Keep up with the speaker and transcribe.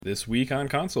This week on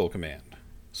Console Command,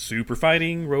 Super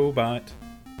Fighting Robot.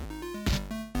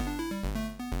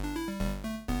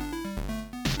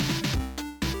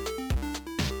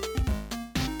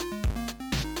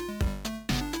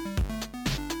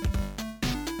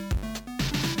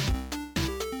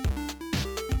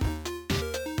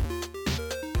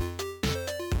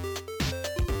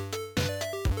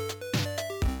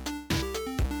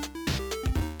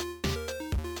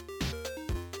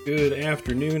 Good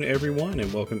afternoon, everyone,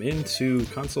 and welcome into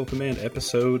Console Command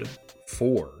Episode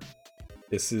 4.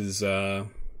 This is, how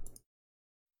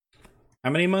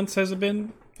many months has it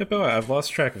been, Hippo? I've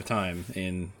lost track of time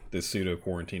in this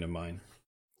pseudo-quarantine of mine.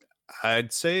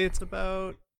 I'd say it's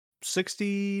about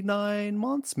 69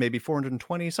 months, maybe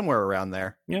 420, somewhere around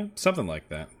there. Yeah, something like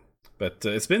that. But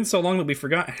it's been so long that we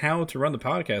forgot how to run the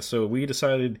podcast, so we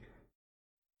decided,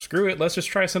 screw it, let's just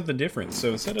try something different.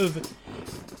 So instead of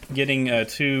getting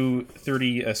two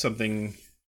 30-something,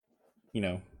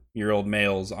 year old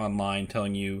males online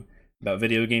telling you about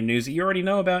video game news that you already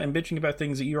know about and bitching about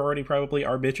things that you already probably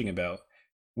are bitching about,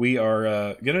 we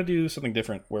are going to do something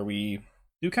different where we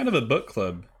do kind of a book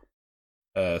club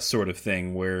sort of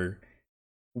thing where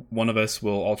one of us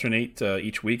will alternate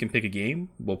each week and pick a game.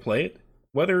 We'll play it.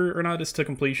 Whether or not it's to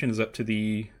completion is up to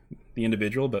the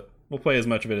individual, but we'll play as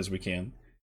much of it as we can.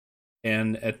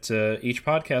 And at each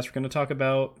podcast, we're going to talk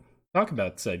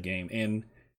about said game. And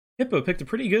Hippo picked a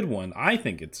pretty good one. I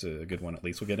think it's a good one, at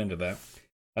least. We'll get into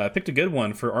that. Picked a good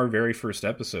one for our very first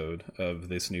episode of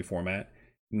this new format,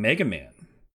 MegaMan.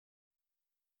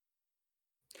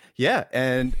 Yeah,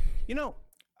 and,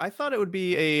 I thought it would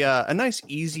be a nice,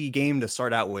 easy game to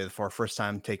start out with for our first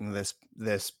time taking this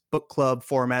book club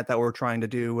format that we're trying to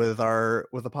do with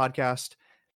the podcast.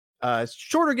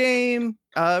 Shorter game,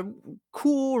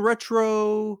 cool,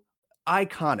 retro,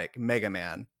 iconic Mega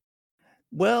Man.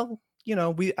 Well,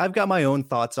 I've got my own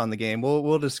thoughts on the game.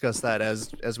 We'll discuss that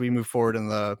as we move forward in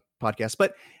the podcast.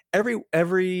 But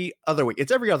every other week,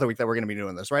 it's every other week that we're going to be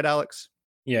doing this, right, Alex?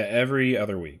 Yeah, every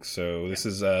other week. So this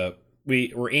is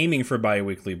we're aiming for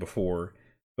bi-weekly before,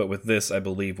 but with this, I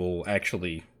believe we'll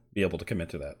actually be able to commit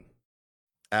to that.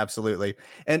 Absolutely.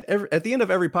 And at the end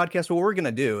of every podcast, what we're going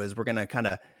to do is we're going to kind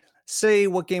of say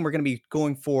what game we're going to be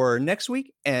going for next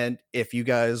week. And if you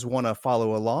guys want to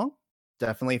follow along,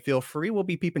 definitely feel free. We'll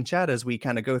be peeping chat as we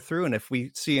kind of go through. And if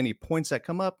we see any points that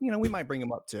come up, we might bring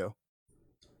them up too.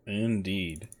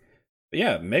 Indeed. But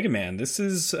yeah, Mega Man. This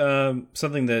is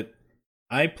something that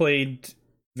I played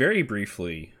very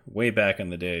briefly way back in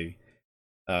the day.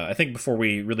 I think before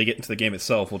we really get into the game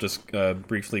itself, we'll just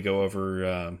briefly go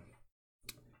over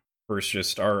first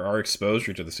just our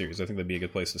exposure to the series. I think that'd be a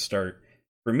good place to start.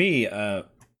 For me,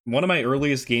 one of my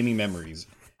earliest gaming memories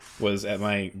was at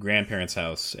my grandparents'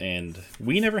 house, and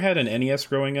we never had an NES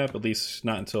growing up, at least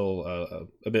not until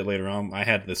a bit later on. I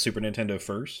had the Super Nintendo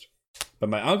first, but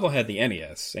my uncle had the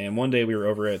NES, and one day we were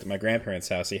over at my grandparents'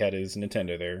 house. He had his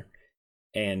Nintendo there,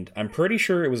 and I'm pretty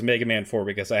sure it was Mega Man 4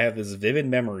 because I have this vivid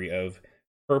memory of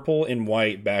purple and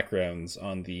white backgrounds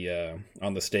on the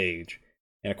stage.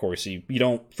 And of course, you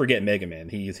don't forget Mega Man.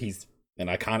 He's an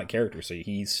iconic character, so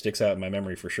he sticks out in my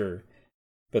memory for sure.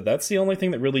 But that's the only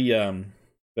thing that really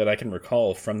that I can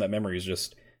recall from that memory is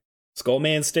just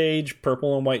Skullman stage,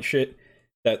 purple and white shit.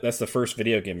 That's the first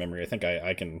video game memory I think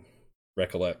I can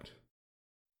recollect.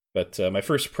 But my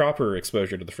first proper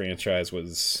exposure to the franchise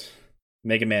was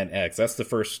Mega Man X. That's the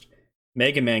first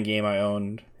Mega Man game I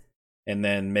owned, and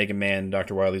then Mega Man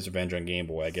Dr. Wily's Revenge on Game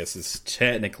Boy, I guess, is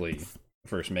technically the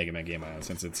first Mega Man game I owned,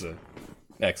 since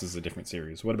X is a different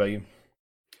series. What about you?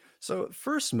 So,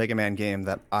 first Mega Man game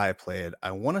that I played, I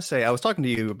want to say, I was talking to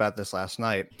you about this last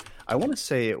night. I want to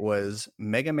say it was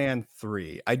Mega Man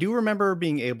 3. I do remember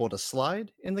being able to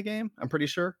slide in the game, I'm pretty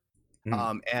sure.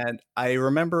 And I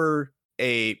remember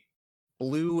a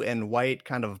blue and white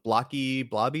kind of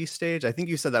blobby stage. I think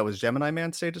you said that was Gemini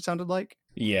Man stage, it sounded like.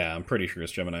 Yeah, I'm pretty sure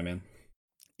it's Gemini Man.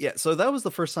 Yeah, so that was the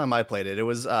first time I played it. It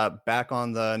was back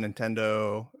on the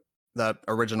Nintendo, the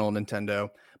original Nintendo.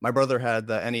 My brother had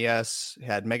the NES,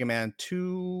 had Mega Man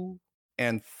 2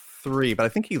 and 3, but I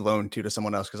think he loaned 2 to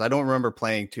someone else because I don't remember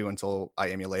playing 2 until I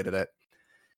emulated it.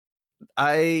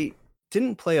 I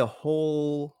didn't play a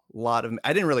whole lot of...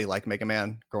 I didn't really like Mega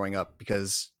Man growing up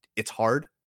because it's hard.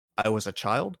 I was a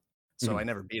child, so I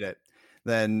never beat it.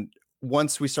 Then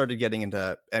once we started getting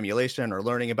into emulation or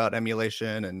learning about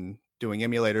emulation and doing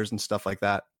emulators and stuff like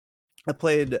that, I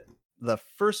played the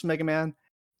first Mega Man.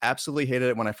 Absolutely hated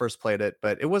it when I first played it,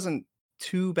 but it wasn't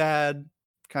too bad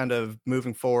kind of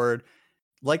moving forward.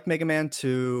 Like Mega Man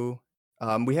 2,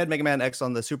 we had Mega Man X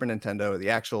on the Super Nintendo, the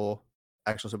actual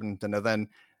Super Nintendo. Then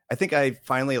I think I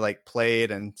finally played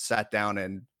and sat down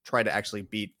and try to actually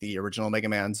beat the original Mega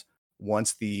Mans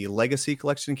once the Legacy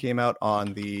Collection came out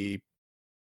on the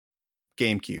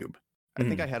GameCube. I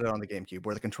think I had it on the GameCube,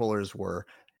 where the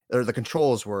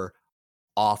controls were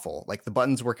awful. Like the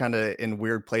buttons were kind of in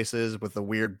weird places with the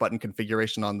weird button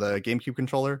configuration on the GameCube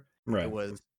controller. Right. It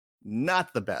was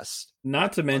not the best.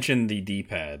 Not to mention the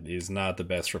D-pad is not the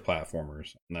best for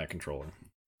platformers in that controller.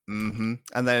 And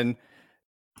then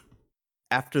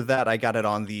after that, I got it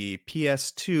on the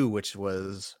PS2, which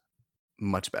was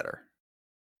much better.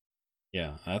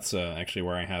 Yeah, that's actually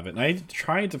where I have it. And I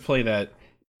tried to play that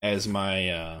as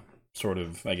my sort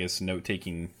of, I guess,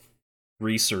 note-taking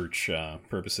research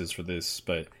purposes for this,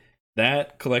 but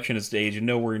that collection has aged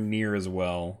nowhere near as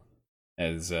well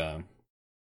as I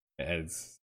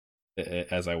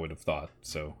would have thought.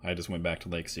 So I just went back to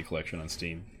Legacy Collection on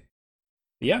Steam.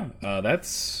 But yeah,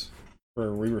 that's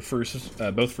where we were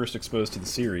both first exposed to the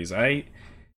series. I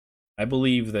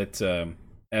believe that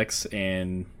X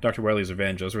and Dr. Wily's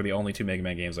Revenge, those were the only two Mega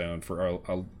Man games I owned for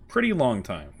a pretty long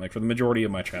time. Like, for the majority of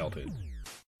my childhood.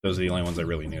 Those are the only ones I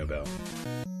really knew about.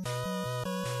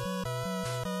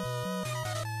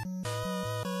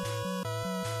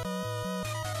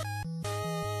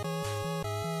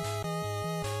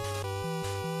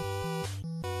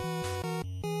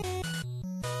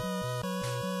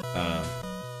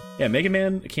 Yeah, Mega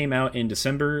Man came out in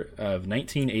December of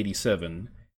 1987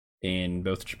 in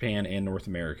both Japan and North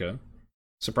America.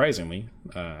 Surprisingly,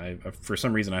 for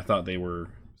some reason I thought they were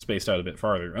spaced out a bit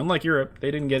farther. Unlike Europe,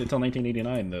 they didn't get it until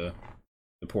 1989.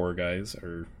 The poor guys,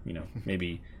 or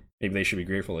maybe they should be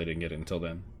grateful they didn't get it until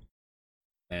then.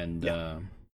 And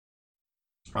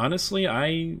honestly,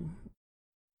 I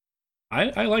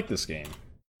like this game,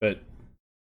 but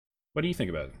what do you think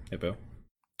about it, Hippo?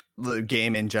 The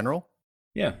game in general?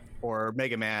 Yeah. Or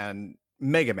Mega Man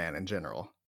in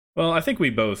general? Well, I think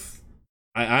we both.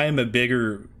 I am a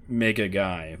bigger Mega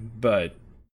guy, but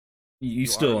you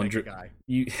still enjoy.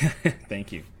 You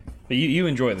thank you. But you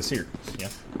enjoy the series, yeah?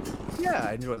 Yeah,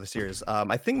 I enjoy the series.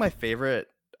 I think my favorite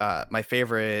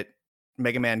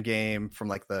Mega Man game from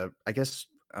like I guess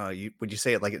would you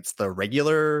say it like it's the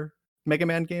regular Mega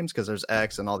Man games, because there's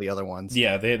X and all the other ones.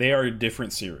 Yeah, they are a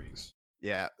different series.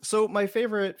 Yeah. So my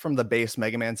favorite from the base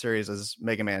Mega Man series is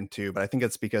Mega Man 2, but I think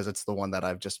it's because it's the one that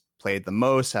I've just played the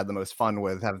most, had the most fun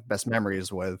with, have the best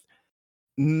memories with.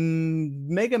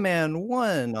 Mega Man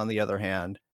 1, on the other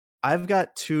hand, I've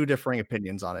got two differing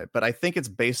opinions on it, but I think it's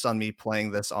based on me playing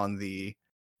this on the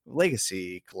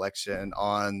Legacy Collection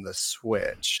on the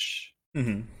Switch.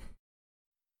 Mm-hmm.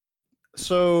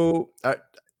 So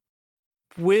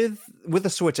with the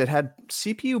Switch, it had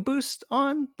CPU boost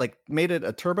on, like made it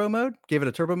a turbo mode, gave it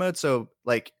a turbo mode. So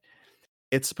like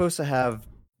it's supposed to have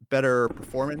better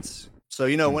performance. So,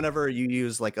 whenever you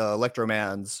use like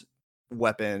Electroman's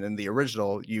weapon in the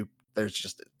original,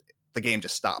 the game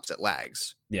just stops. It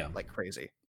lags. Yeah. Like crazy.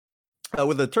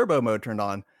 With the turbo mode turned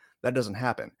on, that doesn't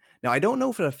happen. Now, I don't know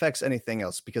if it affects anything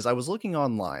else, because I was looking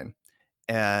online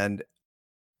and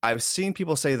I've seen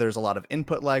people say there's a lot of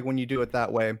input lag when you do it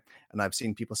that way. And I've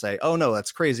seen people say, oh no,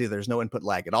 that's crazy, there's no input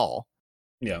lag at all.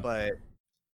 Yeah. But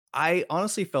I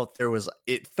honestly felt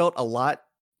it felt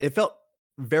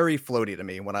very floaty to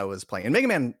me when I was playing.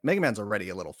 And Mega Man's already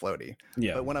a little floaty.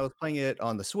 Yeah. But when I was playing it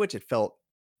on the Switch, it felt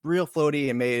real floaty.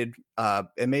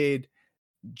 It made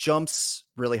jumps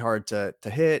really hard to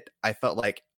hit. I felt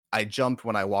like I jumped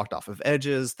when I walked off of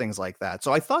edges, things like that.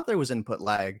 So I thought there was input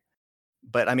lag.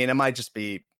 But I mean, it might just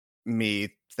be me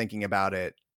thinking about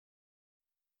it,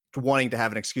 wanting to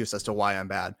have an excuse as to why I'm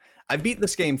bad. I beat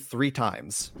this game 3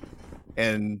 times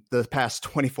in the past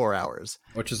 24 hours.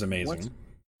 Which is amazing.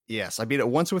 Yes, I beat it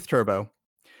once with turbo,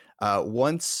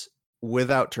 once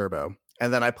without turbo.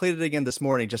 And then I played it again this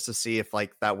morning just to see if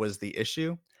like that was the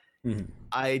issue. Mm-hmm.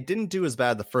 I didn't do as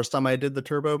bad the first time I did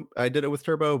it with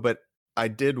turbo, but I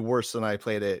did worse than I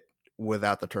played it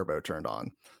without the turbo turned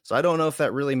on. So I don't know if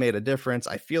that really made a difference.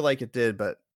 I feel like it did,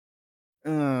 but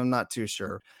I'm not too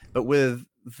sure. But with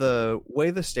the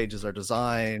way the stages are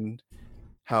designed,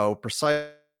 how precise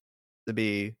to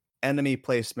be, enemy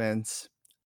placements,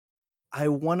 I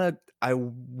want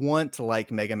to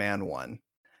like Mega Man 1.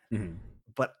 Mm-hmm.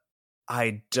 But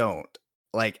I don't.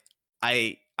 Like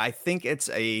I think it's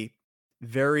a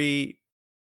very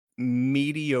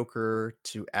mediocre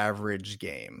to average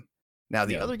game. Now,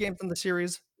 the other games in the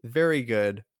series, very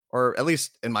good, or at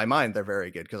least in my mind, they're very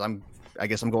good, because I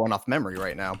guess I'm going off memory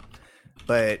right now.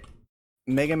 But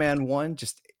Mega Man 1,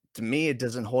 just to me, it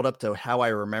doesn't hold up to how I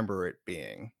remember it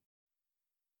being.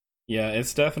 Yeah,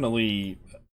 it's definitely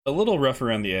a little rough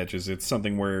around the edges. It's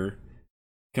something where,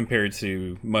 compared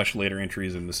to much later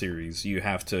entries in the series, you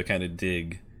have to kind of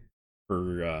dig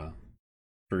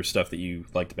for stuff that you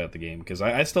liked about the game, because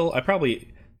I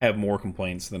probably have more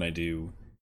complaints than I do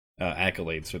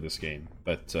accolades for this game.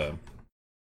 But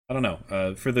I don't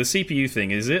know. For the CPU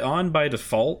thing, is it on by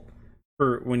default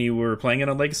for when you were playing it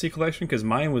on Legacy Collection? Because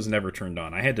mine was never turned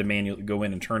on. I had to manually go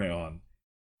in and turn it on.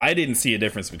 I didn't see a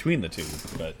difference between the two,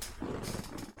 but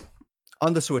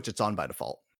on the Switch, it's on by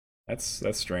default. That's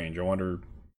strange. I wonder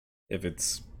if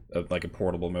it's like a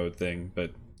portable mode thing,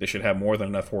 but they should have more than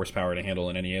enough horsepower to handle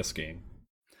an NES game.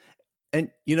 And,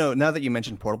 now that you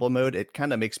mentioned portable mode, it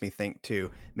kind of makes me think,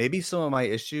 too, maybe some of my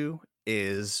issue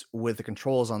is with the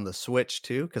controls on the Switch,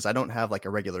 too, because I don't have, like, a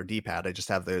regular D-pad. I just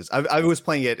have those. I was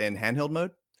playing it in handheld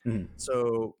mode,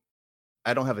 so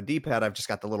I don't have a D-pad. I've just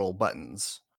got the little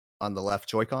buttons on the left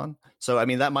Joy-Con. So, I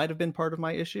mean, that might have been part of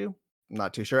my issue. I'm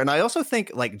not too sure. And I also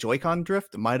think, like, Joy-Con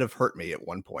drift might have hurt me at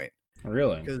one point.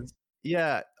 Really? Because,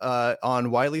 yeah,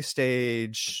 on Wily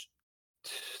Stage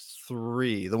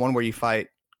 3, the one where you fight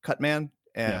Cutman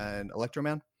and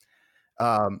Electroman,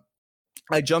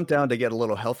 I jumped down to get a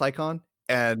little health icon,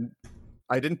 and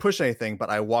I didn't push anything, but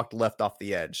I walked left off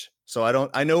the edge. So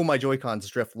I know my Joy-Cons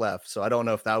drift left, so I don't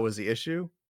know if that was the issue.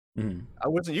 I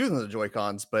wasn't using the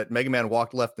Joy-Cons, but Mega Man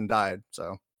walked left and died,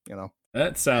 so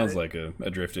that sounds like a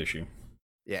drift issue.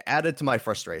 Yeah, added to my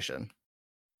frustration.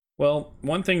 Well,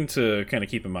 one thing to kind of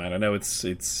keep in mind, I know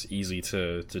it's easy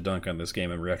to dunk on this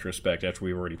game in retrospect after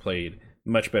we've already played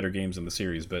much better games in the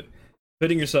series, but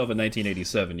putting yourself in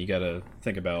 1987, you gotta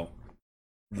think about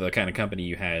the kind of company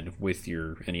you had with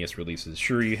your NES releases.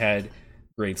 Sure, you had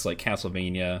greats like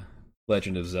Castlevania,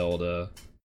 Legend of Zelda,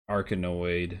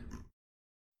 Arkanoid,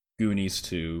 Goonies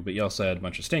 2, but you also had a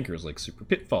bunch of stinkers like Super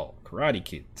Pitfall, Karate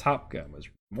Kid, Top Gun,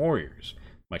 Wizard Warriors,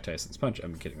 Mike Tyson's Punch.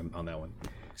 I'm kidding on that one.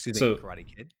 Excuse me, Karate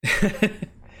Kid.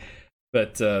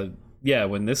 But yeah,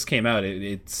 when this came out,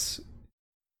 it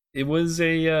was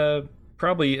a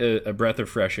probably a breath of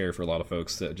fresh air for a lot of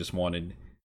folks that just wanted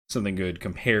something good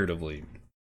comparatively,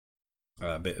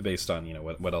 based on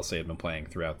what else they had been playing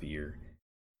throughout the year.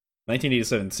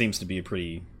 1987 seems to be a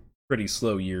pretty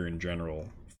slow year in general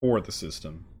for the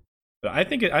system, but I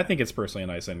think it's personally a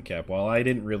nice end cap. While I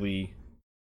didn't really,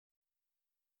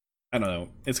 I don't know,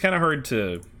 it's kind of hard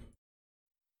to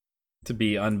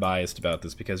be unbiased about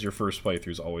this because your first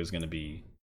playthrough is always going to be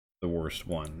the worst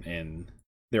one, and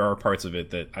there are parts of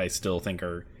it that I still think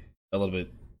are a little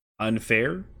bit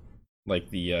unfair, like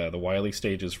the Wily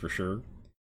stages for sure.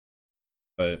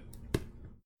 But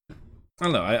I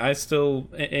don't know. I still,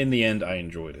 in the end, I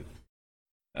enjoyed it.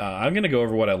 I'm going to go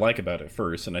over what I like about it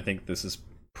first, and I think this is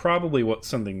probably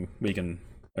something we can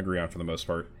agree on for the most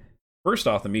part. First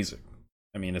off, the music.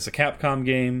 I mean, it's a Capcom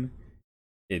game.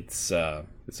 It's a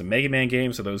Mega Man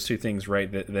game, so those two things right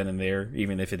then and there,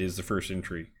 even if it is the first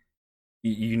entry,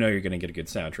 you know you're going to get a good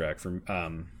soundtrack. For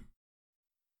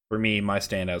me, my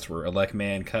standouts were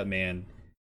Elecman, Cutman,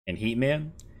 and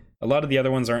Heatman. A lot of the other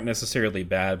ones aren't necessarily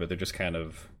bad, but they're just kind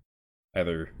of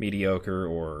either mediocre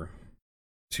or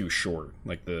too short.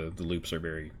 Like the loops are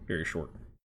very, very short.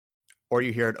 Or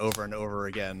you hear it over and over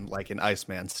again, like in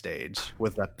Iceman stage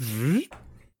with that.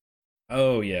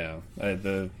 Oh yeah, I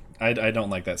don't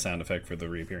like that sound effect for the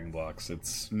reappearing blocks.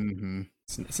 It's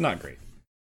not great.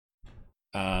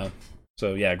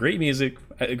 So yeah, great music,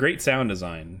 great sound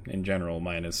design in general,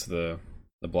 minus the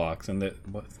blocks. And there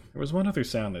was one other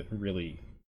sound that really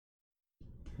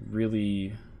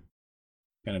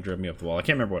kind of drove me up the wall. I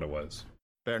can't remember what it was.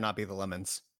 Better not be the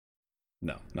lemons.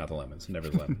 No, not the lemons. Never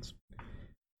the lemons.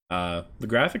 The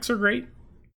graphics are great.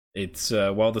 It's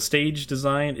while the stage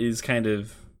design is kind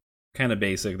of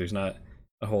basic, there's not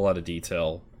a whole lot of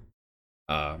detail.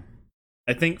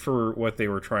 I think for what they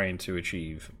were trying to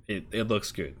achieve, it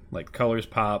looks good. Like, colors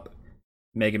pop.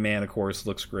 Mega Man, of course,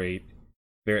 looks great.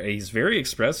 He's very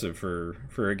expressive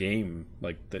for a game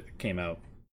like that came out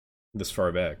this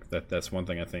far back. That's one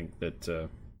thing I think that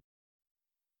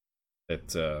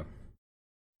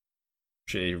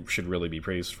should really be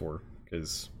praised for,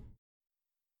 because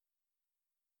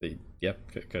you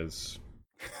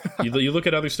look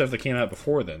at other stuff that came out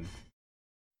before then,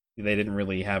 they didn't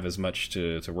really have as much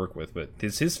to work with, but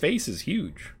his face is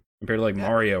huge compared to like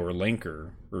Mario or Link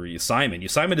or Simon.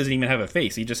 Simon doesn't even have a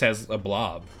face; he just has a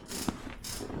blob.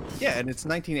 Yeah, and it's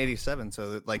 1987,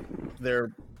 so like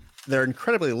they're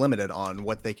incredibly limited on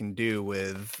what they can do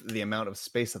with the amount of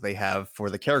space that they have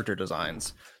for the character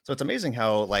designs. So it's amazing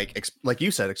how like you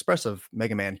said, expressive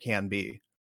Mega Man can be.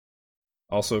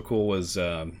 Also cool was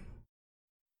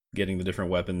getting the different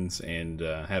weapons and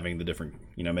having the different,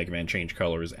 Mega Man change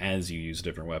colors as you use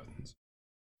different weapons.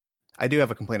 I do have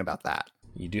a complaint about that.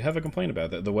 You do have a complaint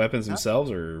about that? The weapons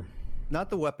themselves, or not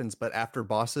the weapons, but after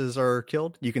bosses are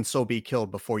killed, you can still be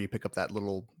killed before you pick up the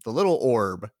little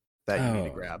orb that you need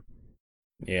to Oh, grab.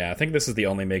 yeah. I think this is the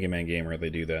only Mega Man game where they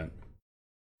do that.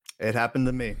 It happened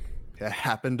to me. It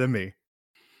happened to me.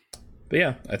 But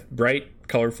yeah, bright,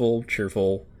 colorful,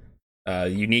 cheerful,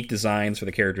 unique designs for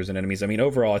the characters and enemies. I mean,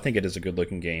 overall, I think it is a good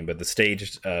looking game, but the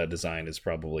stage design is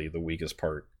probably the weakest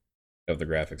part of the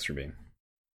graphics for me.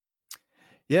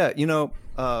 Yeah,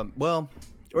 well,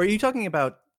 are you talking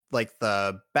about like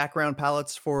the background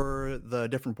palettes for the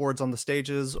different boards on the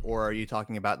stages, or are you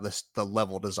talking about the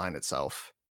level design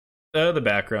itself? The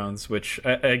backgrounds, which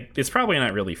it's probably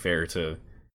not really fair to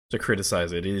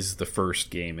criticize. It is the first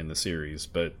game in the series,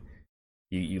 but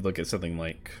you look at something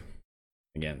like,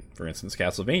 again, for instance,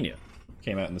 Castlevania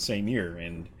came out in the same year,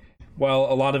 and while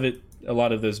a lot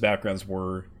of those backgrounds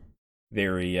were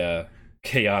very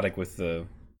chaotic with the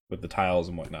tiles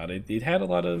and whatnot, it had a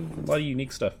lot of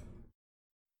unique stuff.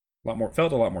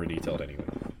 Felt a lot more detailed anyway.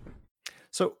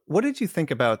 So, what did you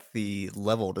think about the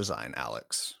level design,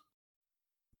 Alex?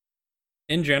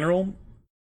 In general,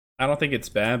 I don't think it's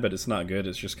bad, but it's not good.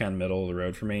 It's just kind of middle of the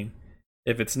road for me.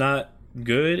 If it's not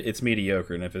good, it's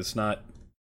mediocre, and if it's not,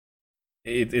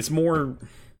 it's more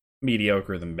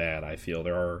mediocre than bad. I feel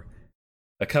there are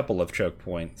a couple of choke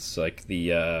points, like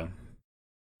the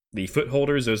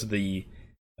footholders. Those are the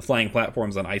flying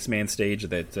platforms on Iceman stage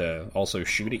that also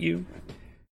shoot at you.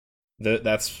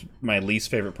 That's my least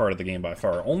favorite part of the game by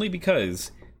far. Only because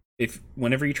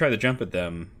whenever you try to jump at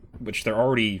them, which they're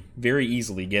already very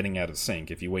easily getting out of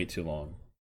sync if you wait too long,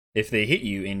 if they hit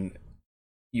you and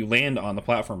you land on the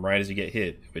platform right as you get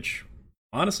hit, which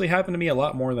honestly happened to me a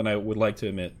lot more than I would like to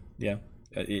admit. Yeah,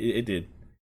 it did.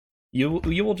 You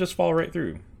will just fall right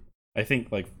through. I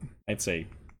think, like, I'd say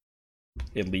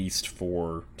at least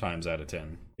 4 times out of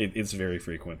 10. It's very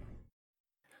frequent.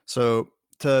 So,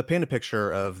 to paint a picture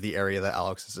of the area that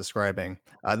Alex is describing,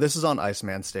 this is on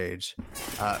Iceman stage.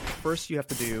 First, you have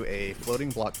to do a floating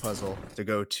block puzzle to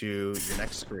go to your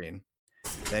next screen.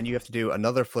 Then you have to do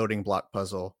another floating block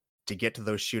puzzle to get to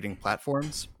those shooting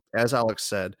platforms. As Alex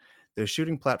said, those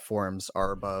shooting platforms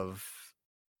are above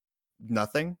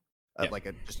nothing.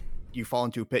 Yeah. Just you fall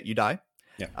into a pit, you die.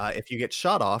 Yeah. If you get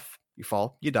shot off, you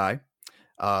fall, you die.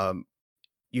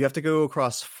 You have to go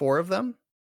across 4 of them.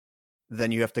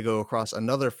 Then you have to go across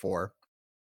another 4.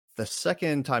 The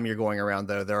second time you're going around,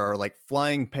 though, there are like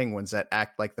flying penguins that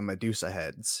act like the Medusa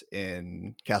heads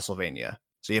in Castlevania.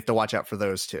 So you have to watch out for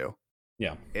those too.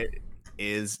 Yeah. It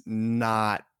is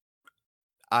not.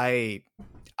 I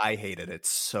hated it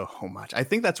so much. I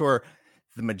think that's where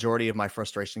the majority of my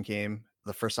frustration came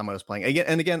the first time I was playing.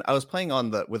 Again, I was playing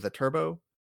with the turbo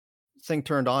thing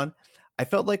turned on. I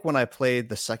felt like when I played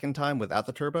the second time without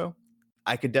the turbo,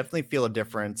 I could definitely feel a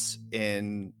difference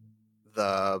in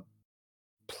the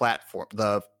platform,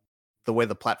 the way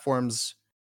the platforms,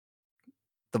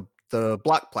 the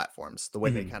block platforms, the way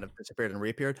they kind of disappeared and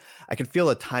reappeared. I could feel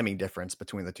a timing difference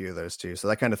between the two of those two. So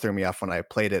that kind of threw me off when I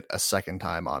played it a second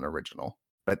time on original.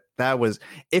 But that was,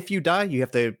 if you die, you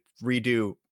have to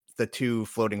redo the 2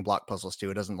 floating block puzzles too.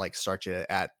 It doesn't like start you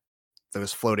at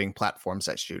those floating platforms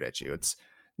that shoot at you. It's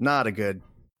not a good.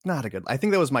 I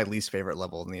think that was my least favorite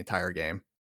level in the entire game.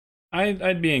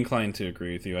 I'd be inclined to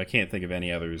agree with you. I can't think of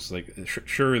any others. Like,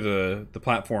 sure, the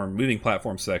moving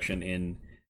platform section in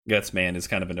Gutsman is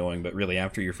kind of annoying, but really,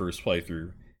 after your first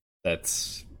playthrough,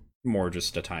 that's more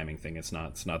just a timing thing. It's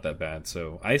not that bad.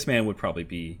 So Iceman would probably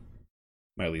be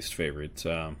my least favorite.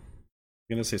 I'm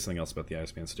gonna say something else about the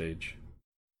Iceman stage.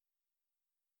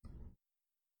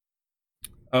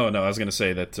 Oh no, I was gonna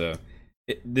say that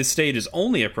this stage is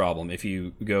only a problem if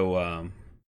you go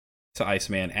to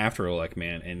Iceman after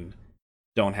Elecman and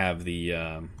don't have the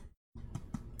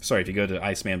if you go to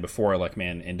Iceman before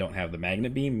Elecman and don't have the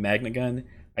magnet gun.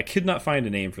 I could not find a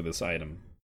name for this item,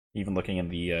 even looking in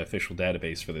the official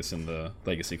database for this in the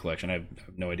Legacy Collection. I have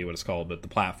no idea what it's called, but the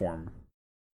platform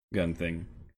gun thing.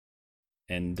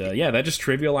 And that just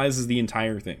trivializes the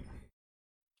entire thing.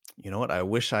 You know what? I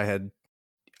wish I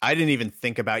didn't even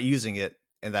think about using it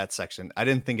in that section. I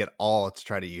didn't think at all to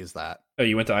try to use that. Oh,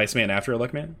 you went to Iceman after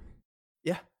Elecman?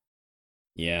 Yeah.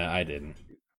 Yeah, I didn't.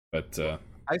 But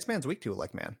Iceman's weak to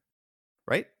Elecman,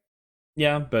 right?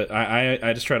 Yeah, but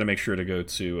I just try to make sure to go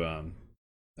to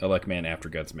Elecman after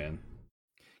Gutsman.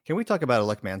 Can we talk about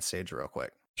Elecman stage real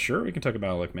quick? Sure, we can talk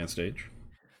about Elecman stage.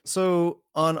 So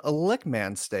on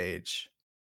Elecman stage,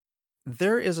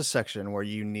 there is a section where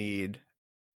you need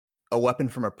a weapon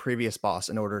from a previous boss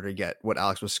in order to get what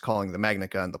Alex was calling the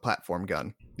magnet gun, the platform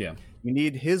gun. Yeah. You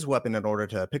need his weapon in order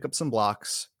to pick up some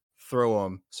blocks, throw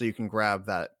them, so you can grab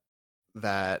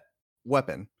that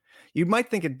weapon. You might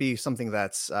think it'd be something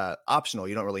that's optional.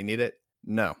 You don't really need it.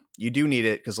 No, you do need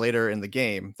it because later in the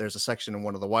game, there's a section in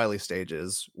one of the Wily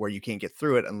stages where you can't get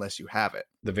through it unless you have it.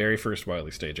 The very first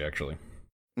Wily stage, actually.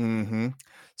 Mm-hmm.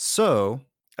 So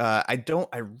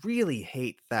I really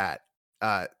hate that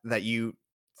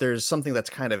there's something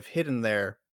that's kind of hidden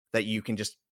there that you can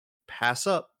just pass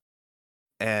up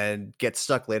and get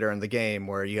stuck later in the game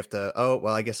where you have to, oh,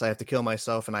 well, I guess I have to kill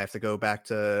myself and I have to go back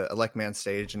to Elecman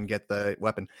stage and get the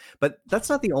weapon. But that's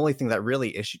not the only thing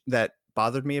that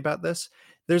bothered me about this.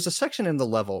 There's a section in the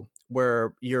level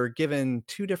where you're given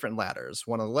two different ladders,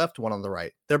 one on the left, one on the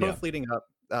right. They're both leading up.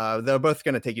 They're both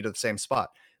going to take you to the same spot.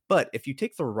 But if you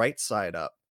take the right side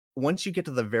up, once you get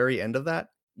to the very end of that,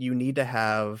 you need to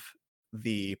have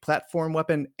the platform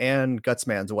weapon and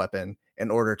Gutsman's weapon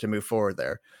in order to move forward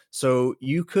there. So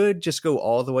you could just go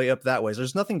all the way up that way.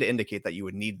 There's nothing to indicate that you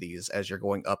would need these as you're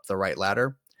going up the right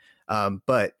ladder.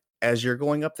 But as you're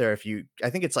going up there, I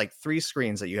think it's like 3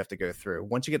 screens that you have to go through.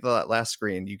 Once you get to that last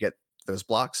screen, you get those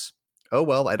blocks. Oh,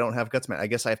 well, I don't have Gutsman. I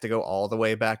guess I have to go all the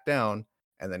way back down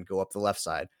and then go up the left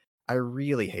side. I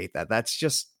really hate that.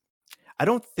 I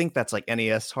don't think that's like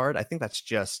NES hard. I think that's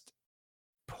just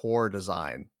poor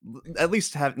design. At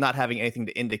least not having anything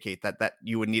to indicate that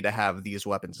you would need to have these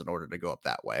weapons in order to go up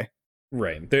that way.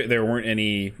 Right. There weren't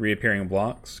any reappearing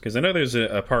blocks? Because I know there's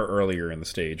a part earlier in the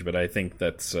stage, but I think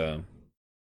that's...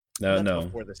 No.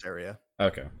 Before this area.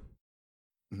 Okay.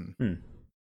 Mm-hmm.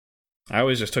 I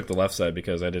always just took the left side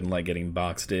because I didn't like getting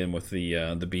boxed in with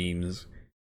the beams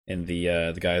and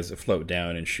the guys that float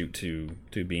down and shoot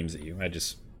two beams at you. I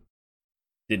just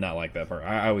did not like that part.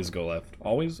 I always go left.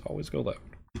 Always go left.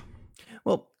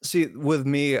 Well, see, with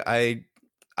me, I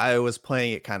was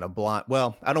playing it kind of blind.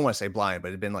 Well, I don't want to say blind, but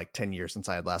it had been like 10 years since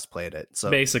I had last played it. So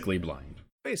basically blind,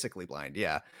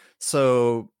 yeah.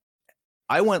 So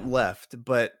I went left,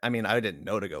 but I mean, I didn't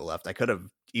know to go left. I could have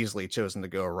easily chosen to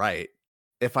go right.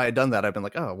 If I had done that, I'd been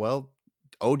like, oh, well,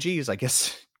 oh, geez, I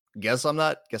guess I got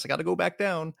to go back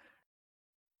down.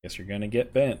 Guess you're going to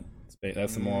get bent.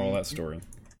 That's the moral of that story.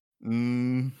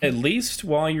 Mm. At least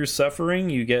while you're suffering,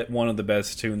 you get one of the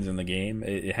best tunes in the game.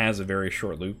 It has a very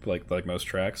short loop, like most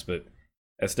tracks, but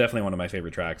that's definitely one of my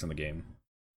favorite tracks in the game.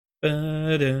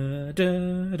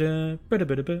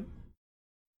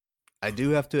 I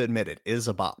do have to admit, it is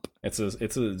a bop. It's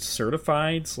a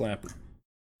certified slapper.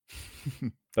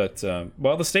 But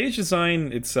while the stage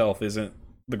design itself isn't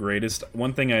the greatest,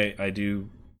 one thing I do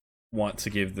want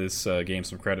to give this game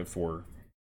some credit for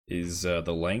is the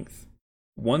length.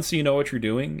 Once you know what you're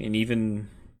doing, and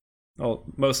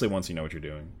mostly once you know what you're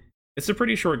doing, it's a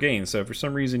pretty short game. So if for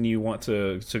some reason you want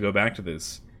to go back to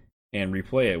this and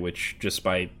replay it, which just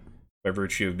by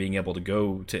virtue of being able to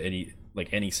go to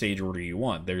any stage order you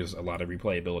want, there's a lot of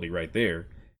replayability right there.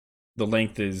 The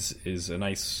length is a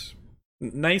nice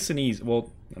and easy.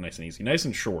 Well, not nice and easy, nice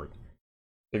and short.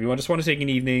 If you just want to take an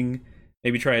evening,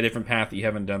 maybe try a different path that you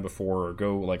haven't done before, or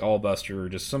go like all buster, or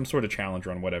just some sort of challenge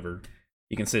run, whatever,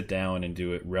 you can sit down and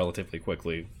do it relatively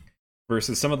quickly.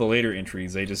 Versus some of the later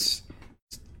entries, they just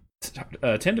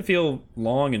tend to feel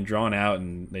long and drawn out,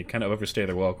 and they kind of overstay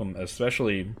their welcome.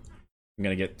 Especially, I'm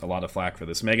going to get a lot of flack for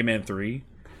this. MegaMan 3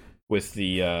 with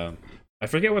the I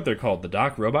forget what they're called, the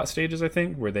Doc robot stages, I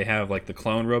think, where they have like the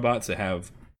clone robots that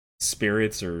have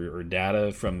spirits or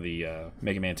data from the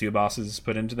Mega Man 2 bosses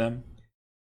put into them.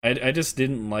 I just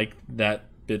didn't like that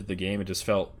bit of the game. It just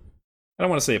felt, I don't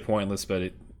want to say pointless, but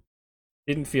it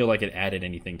didn't feel like it added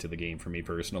anything to the game for me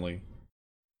personally.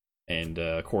 And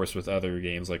of course, with other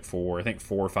games like 4,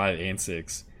 5, and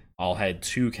 6 all had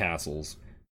 2 castles.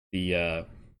 The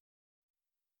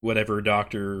whatever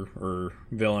doctor or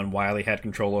villain Wily had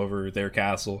control over their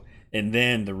castle, and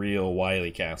then the real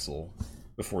Wily castle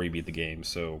before you beat the game.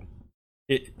 So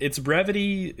its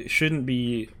brevity shouldn't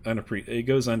be it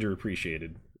goes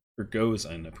underappreciated,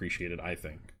 I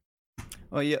think.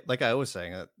 Well, yeah, like I was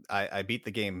saying, I beat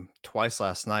the game twice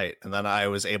last night, and then I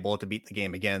was able to beat the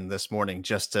game again this morning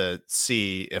just to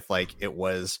see if like it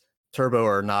was turbo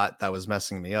or not that was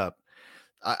messing me up.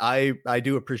 I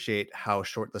do appreciate how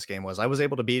short this game was. I was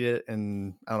able to beat it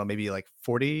in, I don't know, maybe like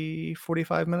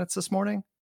 45 minutes this morning.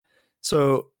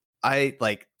 So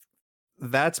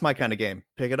that's my kind of game.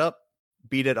 Pick it up,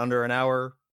 beat it under an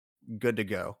hour, good to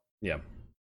go. Yeah.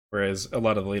 Whereas a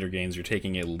lot of the later games, you're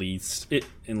taking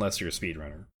unless you're a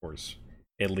speedrunner, of course,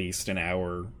 at least an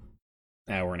hour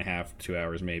and a half, 2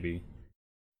 hours maybe.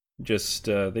 Just,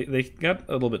 they got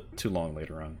a little bit too long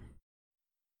later on.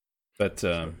 But,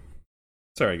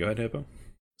 sorry, go ahead, Hippo.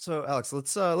 So, Alex,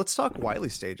 let's talk Wily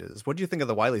stages. What do you think of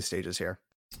the Wily stages here?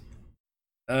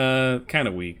 Kind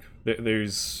of weak.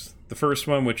 There's the first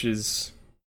one, which is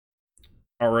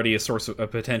already a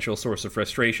potential source of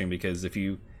frustration, because if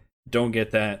you don't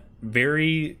get that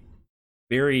very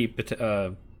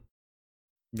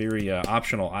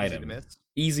optional item,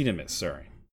 easy to miss, sorry,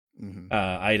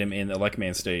 item in the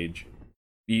MegaMan stage,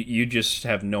 you just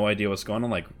have no idea what's going on.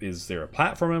 Like, is there a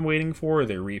platform I'm waiting for? Are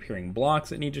there reappearing blocks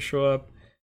that need to show up?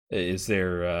 Is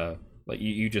there like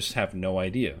you just have no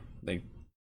idea.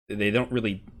 They don't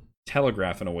really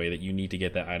telegraph in a way that you need to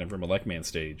get that item from a MegaMan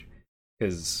stage,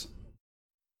 because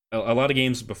a lot of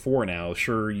games before now,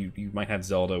 sure, you might have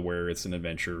Zelda where it's an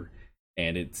adventure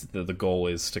and it's the goal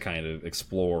is to kind of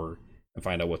explore and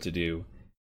find out what to do.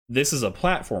 This is a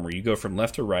platformer. You go from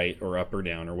left to right or up or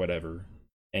down or whatever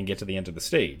and get to the end of the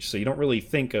stage. So you don't really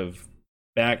think of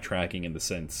backtracking in the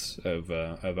sense of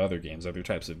other games, other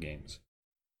types of games.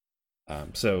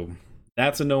 So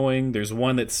that's annoying. There's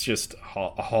one that's just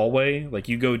a hallway. Like,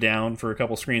 you go down for a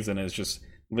couple screens and it's just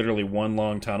literally one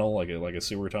long tunnel, like a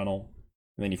sewer tunnel,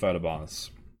 and then you fight a boss.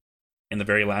 And the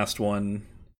very last one,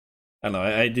 I don't know,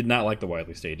 I did not like the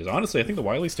Wily stages. Honestly, I think the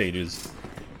Wily stages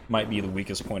might be the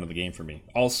weakest point of the game for me.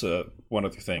 Also, one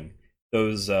other thing,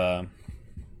 those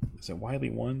is it Wily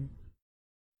 1?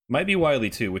 Might be Wily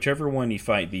 2, whichever one you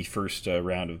fight the first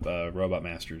round of Robot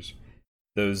Masters.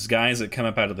 Those guys that come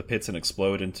up out of the pits and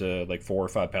explode into like 4 or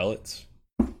 5 pellets.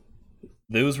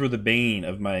 Those were the bane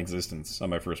of my existence on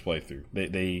my first playthrough.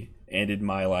 They ended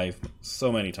my life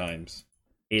so many times.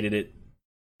 Hated it.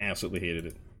 Absolutely hated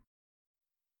it.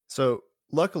 So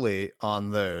luckily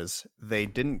on those, they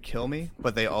didn't kill me,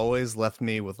 but they always left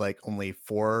me with like only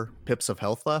 4 pips of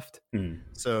health left.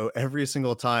 So every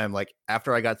single time, like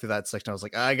after I got through that section, I was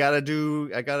like, I gotta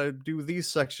do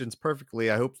these sections perfectly.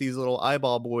 I hope these little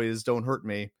eyeball boys don't hurt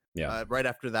me. Yeah. Right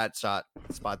after that spot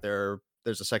there's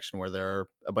a section where there are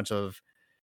a bunch of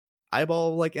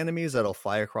eyeball like enemies that'll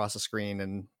fly across the screen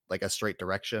in like a straight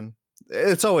direction.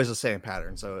 It's always the same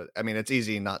pattern. So I mean, it's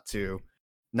easy not to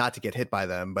get hit by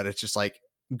them, but it's just like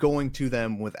going to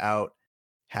them without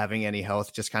having any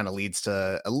health just kind of leads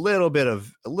to a little bit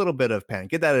of panic.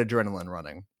 Get that adrenaline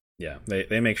running. Yeah,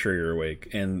 they make sure you're awake.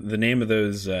 And the name of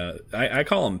those, I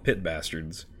call them pit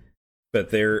bastards, but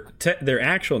their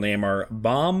actual name are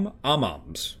bomb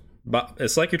amams.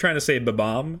 It's like you're trying to say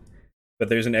ba-bomb, but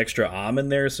there's an extra in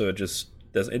there, so it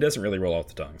doesn't really roll off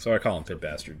the tongue. So I call them pit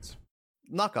bastards.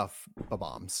 Knockoff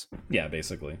bombs. Yeah,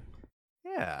 basically.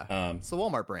 Yeah, it's the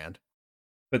Walmart brand.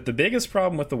 But the biggest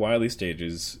problem with the Wily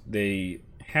stages, they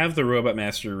have the Robot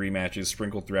Master rematches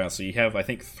sprinkled throughout. So you have, I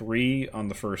think, 3 on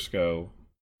the first go,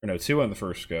 or no, 2 on the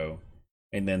first go,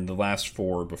 and then the last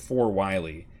 4 before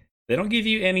Wily. They don't give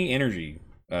you any energy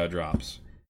drops.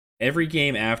 Every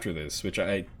game after this,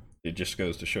 it just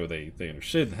goes to show they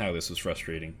understood how this was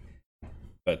frustrating.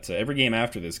 But every game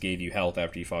after this gave you health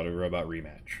after you fought a robot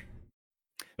rematch.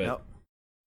 But now,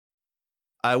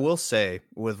 I will say,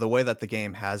 with the way that the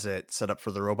game has it set up for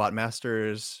the Robot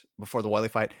Masters before the Wily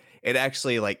fight, it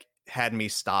actually like had me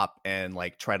stop and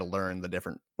like try to learn the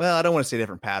different, well, I don't want to say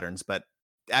different patterns, but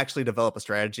actually develop a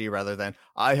strategy rather than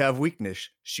I have weakness,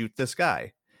 shoot this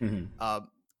guy.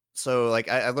 So like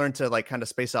I learned to like kind of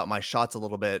space out my shots a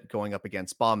little bit going up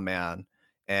against Bomb Man,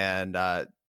 and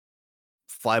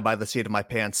fly by the seat of my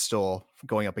pants still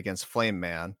going up against Flame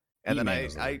Man. And then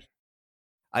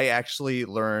I actually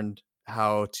learned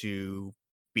how to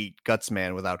beat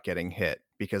Gutsman without getting hit,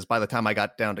 because by the time I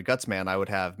got down to Gutsman, I would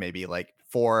have maybe like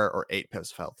 4 or 8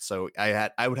 pips of health. So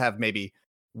I would have maybe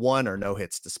 1 or no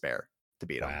hits to spare to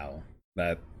beat him. Wow,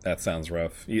 that sounds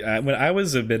rough. When I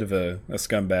was a bit of a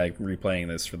scumbag replaying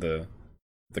this for the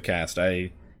cast,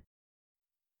 I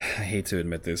hate to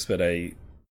admit this, but I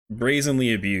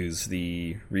brazenly abused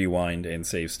the rewind and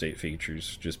save state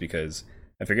features just because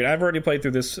I figured I've already played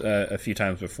through this a few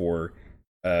times before.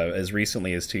 As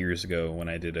recently as 2 years ago when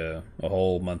I did a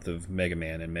whole month of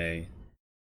MegaMan in May.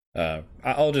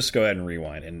 I'll just go ahead and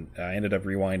rewind, and I ended up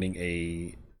rewinding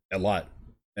a lot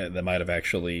that might have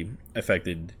actually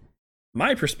affected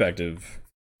my perspective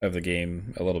of the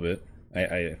game a little bit.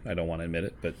 I don't want to admit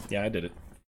it, but yeah, I did it.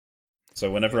 So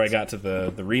whenever I got to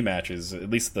the rematches, at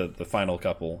least the final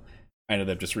couple, I ended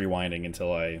up just rewinding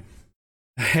until I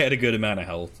had a good amount of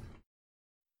health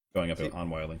going up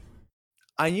on Wily.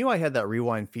 I knew I had that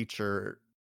rewind feature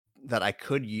that I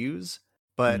could use,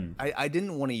 but I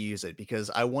didn't want to use it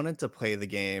because I wanted to play the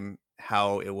game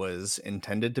how it was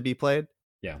intended to be played.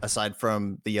 Yeah. Aside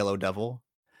from the Yellow Devil.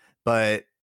 But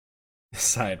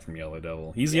aside from Yellow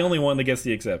Devil, he's the only one that gets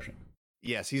the exception.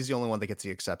 Yes, he's the only one that gets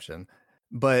the exception.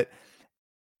 But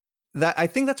I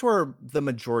think that's where the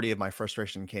majority of my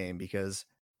frustration came, because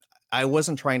I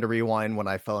wasn't trying to rewind when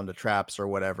I fell into traps or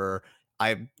whatever.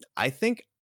 I think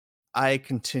I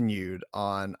continued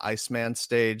on Iceman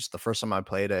stage the first time I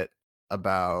played it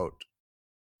about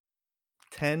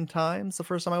 10 times the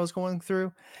first time I was going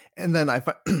through. And then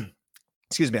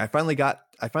excuse me, I finally got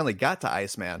to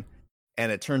Iceman,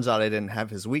 and it turns out I didn't have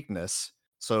his weakness.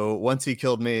 So once he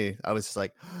killed me, I was just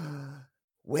like,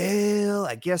 well,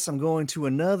 I guess I'm going to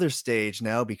another stage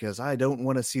now because I don't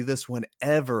want to see this one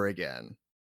ever again.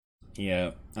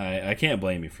 Yeah, I can't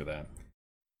blame you for that.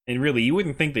 And really, you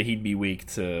wouldn't think that he'd be weak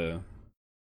to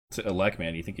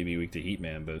Elecman. You think he'd be weak to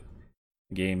Heatman, but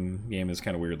game is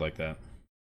kind of weird like that.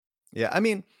 Yeah, I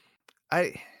mean,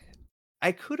 I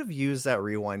I could have used that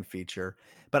rewind feature,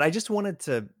 but I just wanted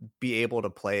to be able to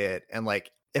play it. And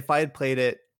like, if I had played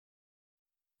it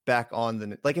back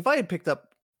on like if I had picked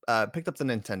up the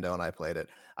Nintendo and I played it,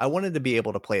 I wanted to be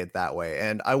able to play it that way.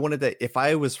 And I wanted to, if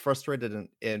I was frustrated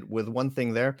in with one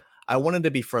thing there, I wanted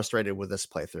to be frustrated with this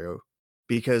playthrough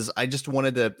because I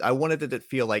wanted it to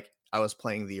feel like I was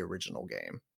playing the original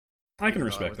game, I can even though I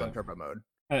respect was on that. turbo mode.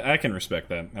 I can respect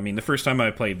that. I mean, the first time I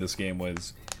played this game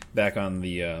was back on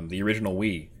the original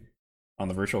Wii on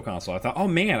the Virtual Console. I thought, oh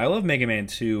man, I love Mega Man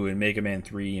 2 and Mega Man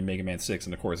 3 and Mega Man 6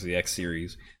 and of course the X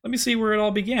series. Let me see where it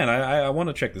all began. I want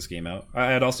to check this game out. I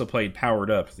had also played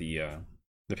Powered Up, the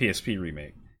PSP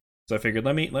remake, so I figured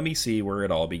let me see where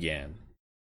it all began.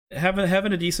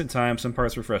 Having a decent time. Some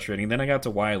parts were frustrating. Then I got to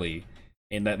Wily,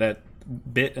 and that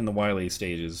bit in the Wily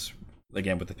stages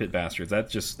again with the pit bastards.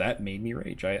 That made me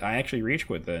rage. I actually rage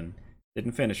quit then.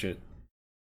 Didn't finish it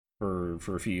for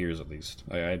a few years at least.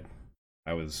 I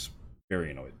was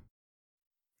very annoyed.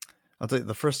 I'll tell you,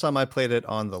 the first time I played it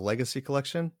on the Legacy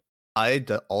Collection,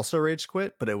 also rage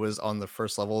quit, but it was on the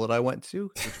first level that I went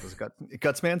to, which was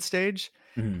Gutsman stage.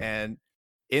 Mhm. And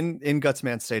in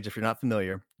Gutsman stage, if you're not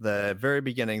familiar, the very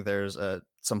beginning there's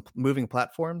some moving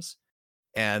platforms,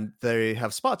 and they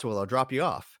have spots where they'll drop you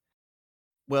off.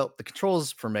 Well, the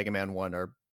controls for Mega Man 1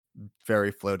 are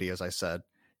very floaty, as I said,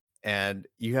 and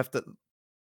you have to,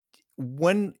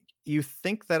 when you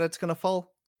think that it's going to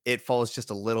fall, it falls just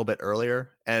a little bit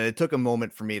earlier, and it took a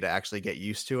moment for me to actually get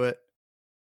used to it.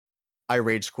 I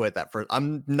rage quit that first.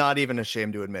 I'm not even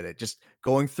ashamed to admit it. Just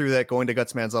going through that, going to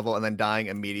Gutsman's level, and then dying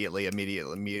immediately.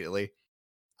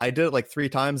 I did it like 3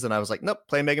 times, and I was like, nope,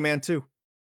 play Mega Man 2.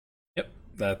 Yep,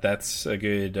 that's a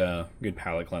good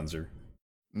palate cleanser.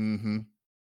 Mm-hmm.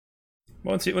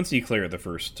 Once you clear it the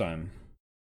first time,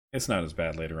 it's not as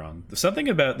bad later on. Something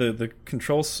about the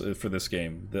controls for this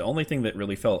game, the only thing that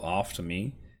really felt off to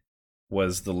me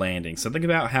was the landing. Something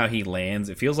about how he lands,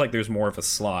 it feels like there's more of a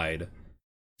slide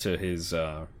to his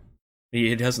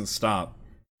he doesn't stop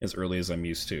as early as I'm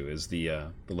used to as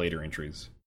the later entries.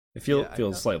 It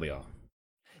feels slightly off.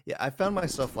 Yeah, I found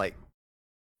myself like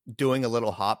doing a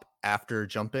little hop after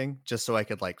jumping just so I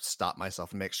could like stop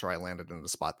myself and make sure I landed in the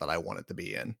spot that I wanted to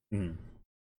be in. Mm.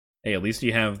 Hey, at least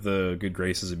you have the good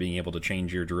graces of being able to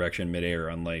change your direction midair,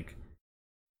 unlike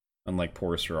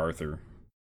Porus or Arthur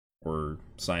or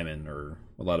Simon or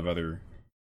a lot of other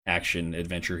action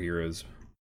adventure heroes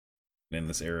in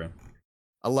this era.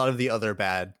 A lot of the other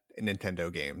bad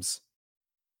Nintendo games.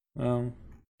 Well,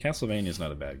 Castlevania's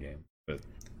not a bad game, but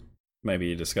might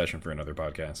be a discussion for another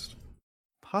podcast.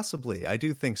 Possibly. I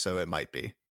do think so. It might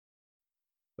be.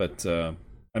 But,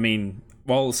 I mean,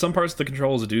 while some parts of the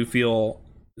controls do feel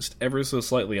just ever so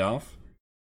slightly off,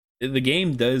 the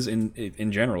game does,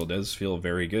 in general, does feel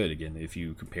very good. Again, if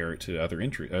you compare it to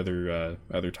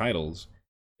other titles,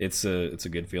 it's a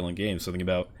good feeling game. Something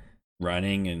about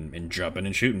running and jumping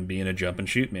and shooting, being a jump and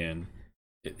shoot man,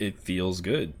 it feels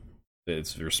good.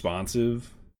 It's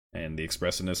responsive, and the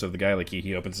expressiveness of the guy, like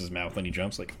he opens his mouth when he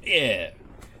jumps, like yeah,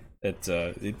 it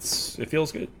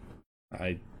feels good.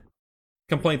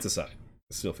 Complaints aside,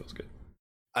 it still feels good.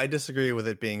 I disagree with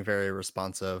it being very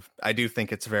responsive. I do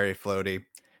think it's very floaty.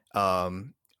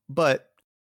 But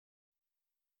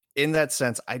in that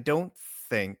sense, I don't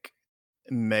think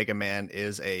Mega Man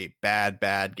is a bad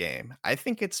game. I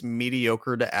think it's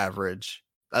mediocre to average,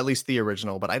 at least the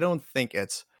original, but I don't think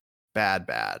it's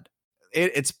bad.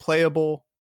 It's playable.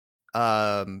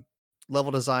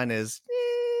 Level design is,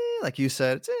 like you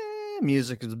said, it's,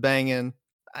 music is banging.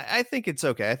 I think it's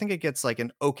okay. I think it gets like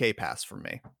an okay pass from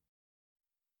me.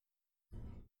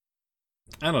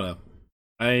 I don't know.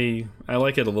 I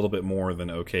like it a little bit more than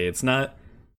okay. It's not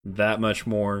that much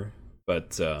more,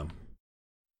 but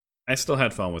I still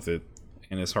had fun with it,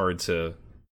 and it's hard to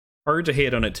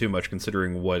hate on it too much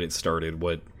considering what it started,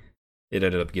 what it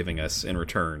ended up giving us in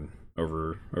return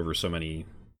over so many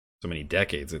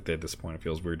decades. At this point, it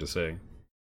feels weird to say,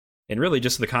 and really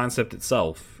just the concept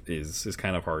itself is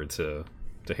kind of hard to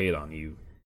hate on. You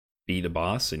beat a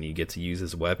boss and you get to use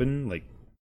his weapon. Like,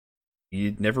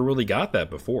 You never really got that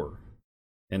before.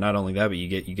 And not only that, but you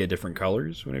get different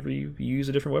colors whenever you use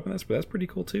a different weapon. That's pretty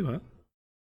cool too, huh?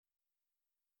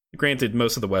 Granted,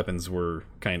 most of the weapons were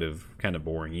kind of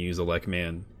boring. You use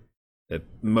Elecman at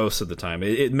most of the time.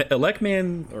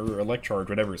 Elecman or Electcharge,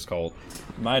 whatever it's called,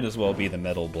 might as well be the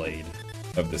metal blade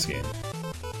of this game.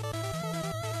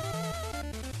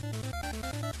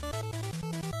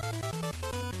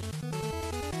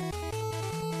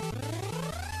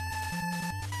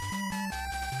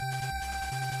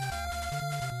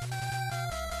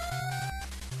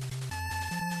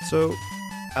 So,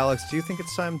 Alex, do you think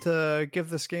it's time to give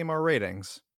this game our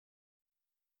ratings?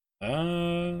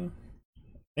 I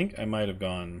think I might have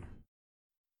gone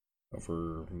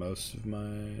over most of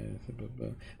my...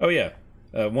 Oh yeah,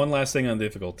 one last thing on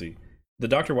difficulty. The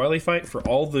Dr. Wily fight, for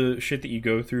all the shit that you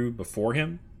go through before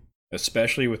him,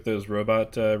 especially with those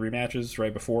robot rematches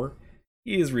right before,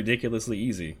 he is ridiculously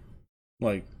easy.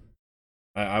 Like,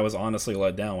 I was honestly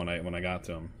let down when I got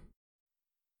to him.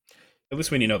 At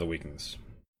least when you know the weakness.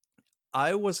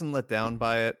 I wasn't let down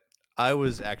by it. I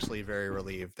was actually very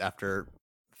relieved after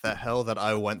the hell that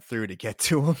I went through to get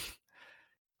to him.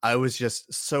 I was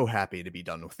just so happy to be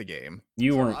done with the game.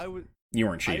 You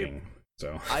weren't cheating,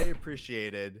 so I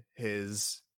appreciated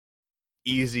his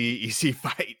easy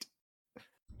fight.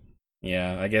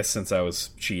 Yeah, I guess since I was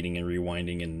cheating and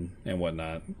rewinding and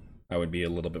whatnot, I would be a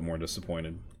little bit more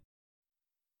disappointed.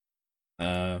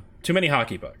 Too many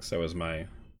hockey pucks. That was my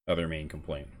other main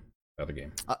complaint about the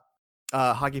game.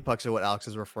 Hockey pucks are what Alex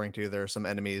is referring to. There are some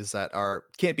enemies that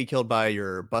can't be killed by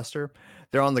your buster.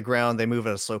 They're on the ground. They move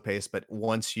at a slow pace, but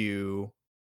once you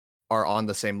are on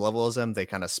the same level as them, they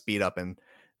kind of speed up and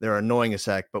they're annoying as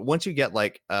heck. But once you get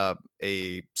like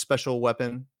a special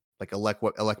weapon, like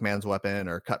Elecman's weapon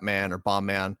or Cutman or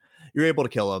Bombman, you're able to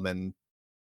kill them and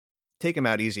take them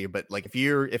out easy. But like if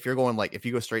you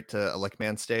go straight to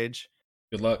Elecman stage,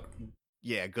 good luck.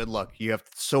 Yeah, good luck. You have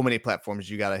so many platforms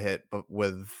you gotta hit, but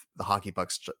with the hockey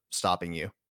pucks stopping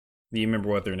you. Do you remember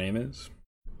what their name is?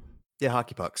 Yeah,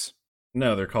 hockey pucks.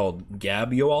 No, they're called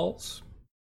Gabiols.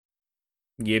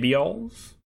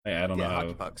 Gabiols? I don't know.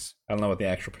 Hockey pucks. I don't know what the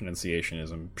actual pronunciation is.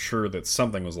 I'm sure that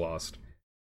something was lost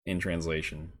in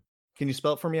translation. Can you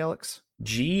spell it for me, Alex?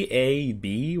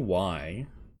 Gabyall.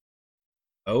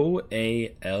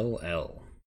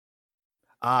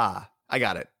 Ah, I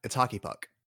got it. It's hockey puck.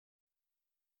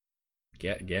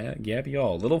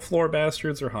 Gabiol. Little floor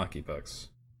bastards or hockey pucks.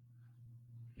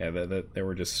 Yeah, they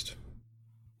were just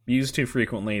used too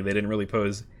frequently. They didn't really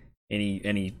pose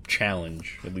any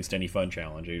challenge, at least any fun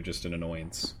challenge. They were just an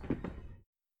annoyance.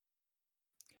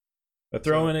 But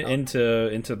throwing it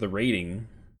into the rating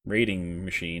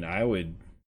machine, I want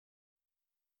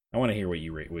to hear what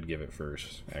you would give it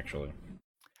first, actually.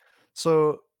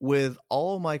 So, with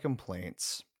all my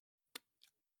complaints,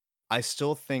 I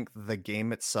still think the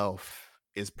game itself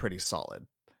is pretty solid.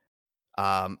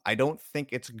 I don't think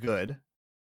it's good.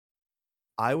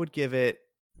 I would give it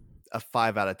a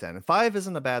 5 out of 10. 5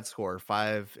 isn't a bad score.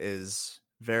 5 is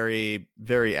very,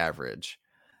 very average.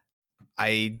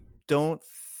 I don't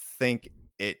think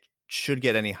it should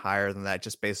get any higher than that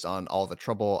just based on all the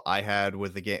trouble I had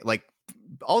with the game. Like,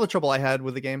 all the trouble I had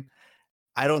with the game,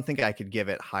 I don't think I could give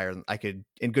it higher. I could,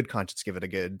 in good conscience, give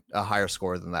it a higher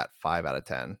score than that 5 out of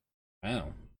 10. Wow.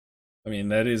 I mean,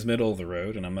 that is middle of the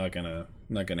road, and I'm not gonna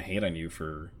hate on you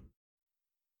for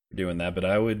doing that, but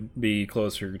I would be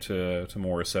closer to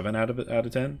more 7 out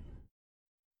of 10.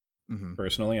 Mm-hmm.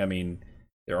 Personally, I mean,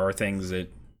 there are things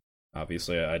that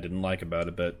obviously I didn't like about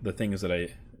it, but the things that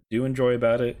I do enjoy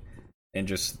about it, and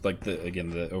just like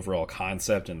the overall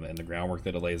concept and the groundwork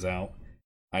that it lays out,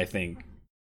 I think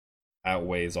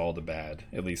outweighs all the bad,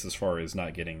 at least as far as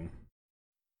not getting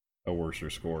a worser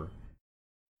score.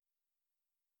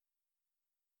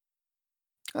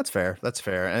 That's fair.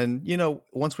 And,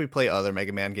 once we play other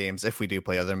Mega Man games, if we do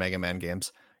play other Mega Man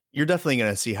games, you're definitely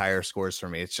going to see higher scores for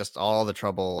me. It's just all the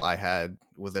trouble I had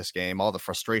with this game, all the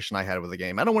frustration I had with the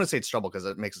game. I don't want to say it's trouble because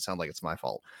it makes it sound like it's my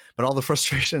fault, but all the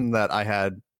frustration that I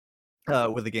had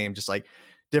with the game, just like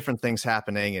different things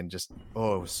happening and just, it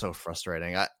was so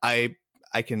frustrating. I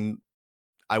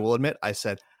will admit, I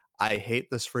said, I hate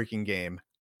this freaking game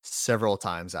several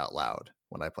times out loud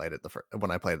when I played it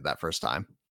that first time.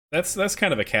 That's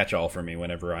kind of a catch-all for me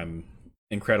whenever I'm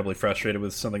incredibly frustrated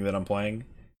with something that I'm playing.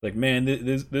 Like, man,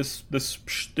 this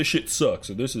shit sucks,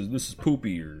 or this is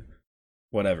poopy, or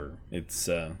whatever. It's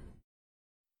a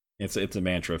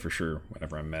mantra for sure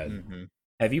whenever I'm mad. Mm-hmm.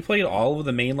 Have you played all of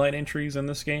the mainline entries in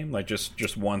this game? Like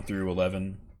just 1 through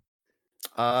 11?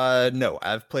 No,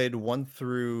 I've played 1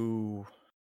 through.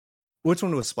 Which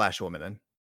one was Splash Woman in?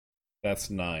 That's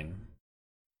 9.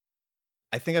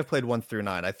 I think I've played 1 through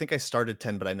 9. I think I started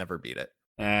 10, but I never beat it.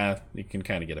 You can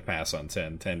kind of get a pass on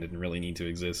 10. 10 didn't really need to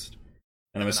exist.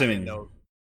 And I'm And assuming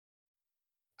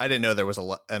I didn't know there was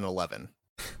an 11.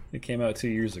 it came out 2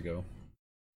 years ago.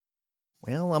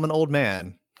 Well, I'm an old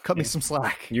man. Cut me some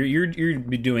slack. You're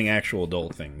doing actual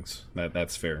adult things.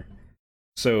 That's fair.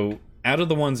 So out of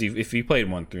the ones if you played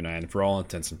 1 through 9, for all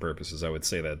intents and purposes, I would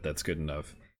say that that's good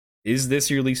enough. Is this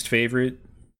your least favorite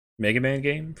Mega Man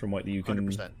game from what you can?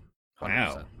 100%. 100%.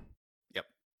 Wow. Yep.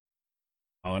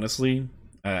 Honestly,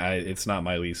 it's not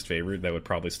my least favorite. That would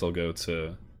probably still go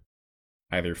to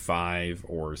either 5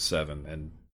 or 7,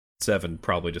 and 7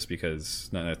 probably just because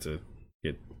not to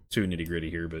get too nitty gritty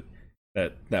here, but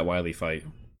that Wily fight,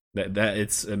 that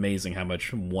it's amazing how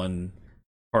much one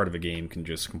part of a game can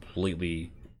just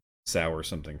completely sour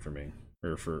something for me,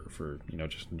 or for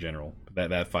just in general.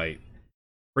 That fight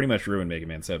pretty much ruined Mega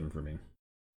Man 7 for me.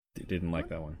 Didn't like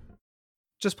that one.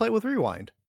 Just play it with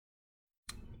rewind.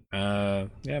 Yeah,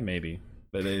 maybe,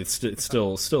 but it's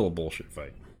still a bullshit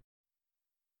fight.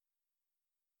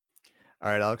 All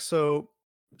right, Alex. So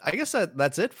I guess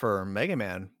that's it for Mega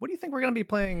Man. What do you think we're going to be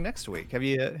playing next week? Have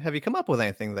you come up with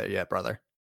anything there yet, brother?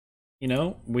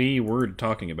 We were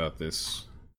talking about this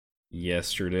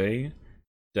yesterday.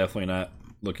 Definitely not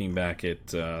looking back at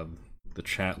the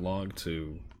chat log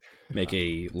to make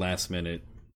a last minute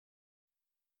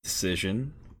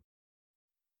decision.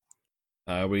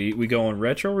 We go on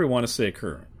retro, or we want to stay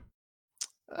current?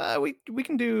 We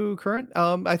can do current.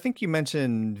 I think you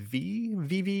mentioned V.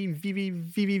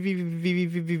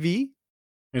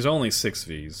 There's only 6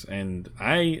 V's, and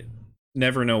I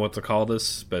never know what to call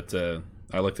this, but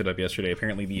I looked it up yesterday.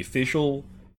 Apparently, the official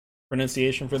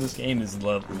pronunciation for this game is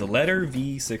the letter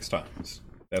V 6 times.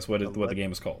 That's what the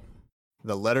game is called.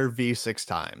 The letter V 6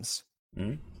 times.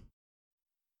 Mm-hmm.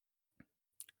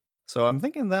 So I'm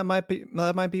thinking that might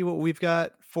be what we've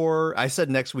got for. I said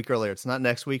next week earlier. It's not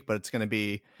next week, but it's going to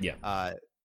be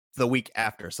the week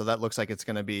after. So that looks like it's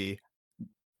going to be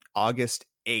August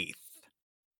 8th.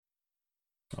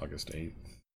 August 8th.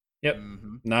 Yep.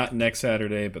 Mm-hmm. Not next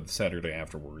Saturday, but the Saturday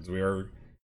afterwards. We are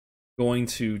going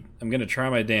to. I'm going to try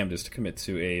my damnedest to commit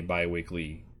to a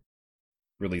bi-weekly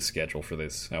release schedule for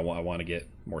this. I want to get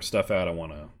more stuff out. I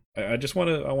want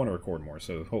to record more.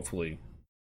 So hopefully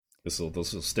this will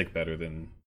stick better than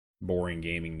boring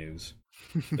gaming news.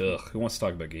 Ugh, who wants to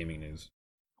talk about gaming news?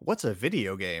 What's a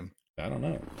video game? I don't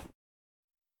know.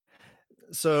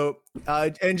 So,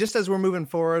 and just as we're moving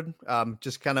forward,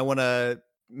 just kind of want to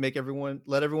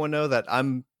let everyone know that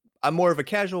I'm more of a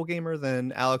casual gamer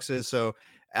than Alex is. So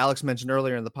Alex mentioned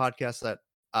earlier in the podcast that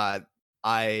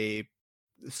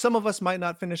some of us might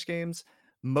not finish games.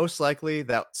 Most likely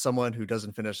that someone who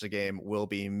doesn't finish the game will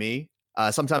be me.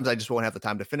 Sometimes I just won't have the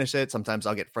time to finish it. Sometimes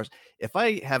I'll get frustrated.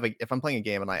 If I'm playing a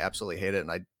game and I absolutely hate it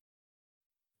and I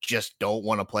just don't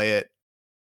want to play it,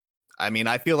 I mean,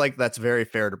 I feel like that's very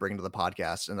fair to bring to the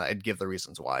podcast, and I'd give the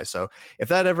reasons why. So if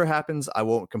that ever happens, I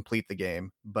won't complete the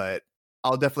game, but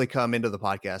I'll definitely come into the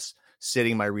podcast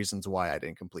stating my reasons why I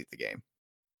didn't complete the game.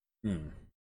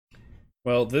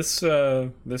 Well, this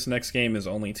next game is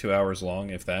only 2 hours long,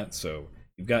 if that. So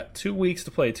you've got 2 weeks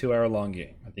to play a 2 hour long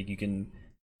game. I think you can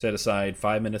set aside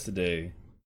 5 minutes a day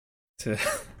to.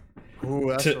 Ooh,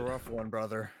 that's a rough one,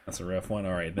 brother. That's a rough one.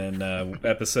 All right, then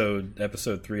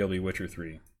episode 3 will be Witcher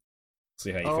 3.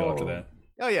 See how you feel after that.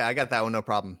 Oh yeah, I got that one, no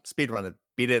problem. Speedrun it,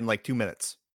 beat it in like 2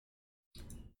 minutes.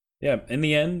 Yeah, in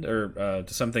the end, or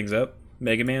to sum things up,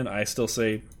 Mega Man, I still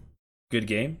say good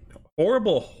game.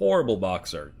 Horrible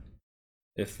box art.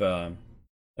 If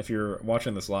you're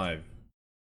watching this live,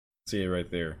 see it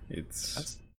right there.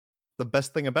 That's the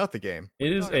best thing about the game.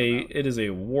 It is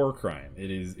a war crime.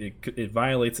 It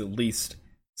violates at least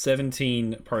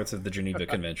 17 parts of the Geneva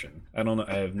Convention. I don't know.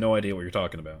 I have no idea what you're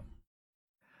talking about.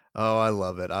 Oh, I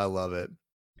love it.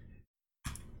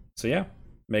 So yeah,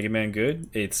 Mega Man good.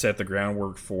 It set the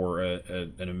groundwork for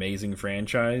an amazing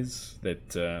franchise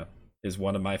that is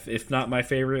one of my, if not my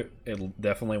favorite,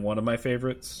 definitely one of my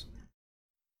favorites.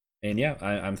 And yeah,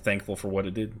 I'm thankful for what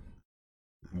it did.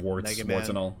 Warts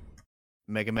and all.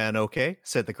 Mega Man OK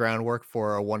set the groundwork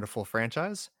for a wonderful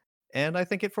franchise, and I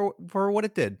thank it for what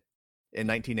it did in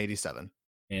 1987.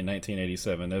 In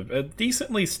 1987, a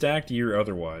decently stacked year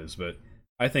otherwise, but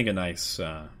I think a nice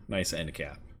end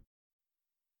cap.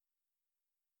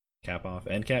 Cap off.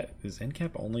 End cap is end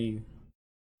cap only.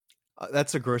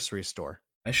 That's a grocery store.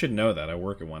 I should know that. I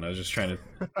work at one. I was just trying to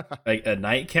like a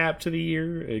nightcap to the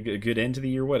year, a good end to the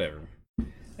year, whatever.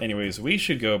 Anyways, we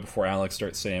should go before Alex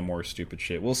starts saying more stupid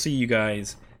shit. We'll see you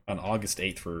guys on August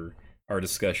 8th for our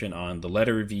discussion on the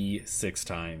letter V 6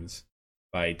 times.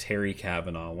 by Terry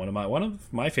Kavanaugh. One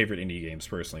of my favorite indie games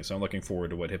personally. So I'm looking forward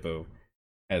to what Hippo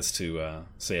has to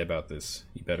say about this.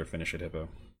 You better finish it, Hippo.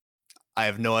 I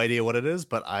have no idea what it is,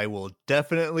 but I will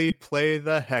definitely play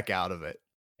the heck out of it.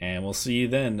 And we'll see you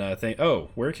then.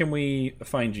 Where can we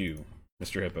find you,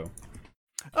 Mr. Hippo?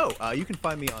 You can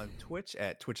find me on Twitch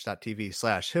at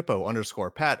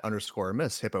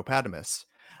twitch.tv/hippo_pat_miss hippopotamus.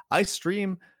 I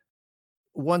stream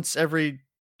once every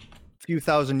few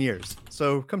thousand years,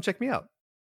 so come check me out.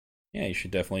 Yeah, you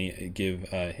should definitely give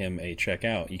him a check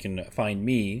out. You can find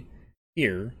me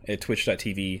here at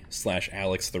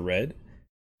twitch.tv/AlexTheRed.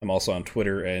 I'm also on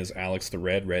Twitter as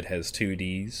AlexTheRed. Red has 2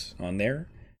 Ds on there.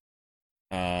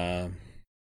 I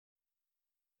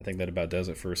think that about does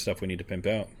it for stuff we need to pimp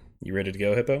out. You ready to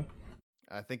go, Hippo?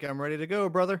 I think I'm ready to go,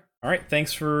 brother. All right,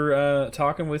 thanks for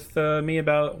talking with me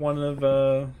about one of,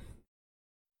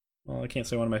 I can't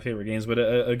say one of my favorite games, but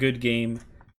a good game to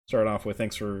start off with.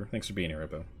 Thanks for being here,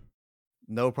 Hippo.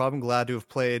 No problem. Glad to have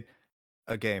played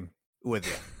a game with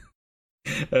you.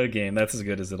 A game, that's as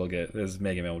good as it'll get, as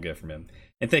MegaMan will get from him.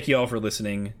 And thank you all for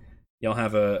listening. Y'all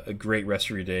have a great rest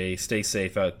of your day. Stay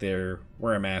safe out there.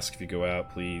 Wear a mask if you go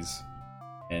out, please.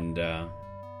 And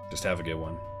just have a good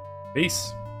one.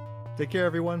 Peace. Take care,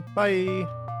 everyone. Bye.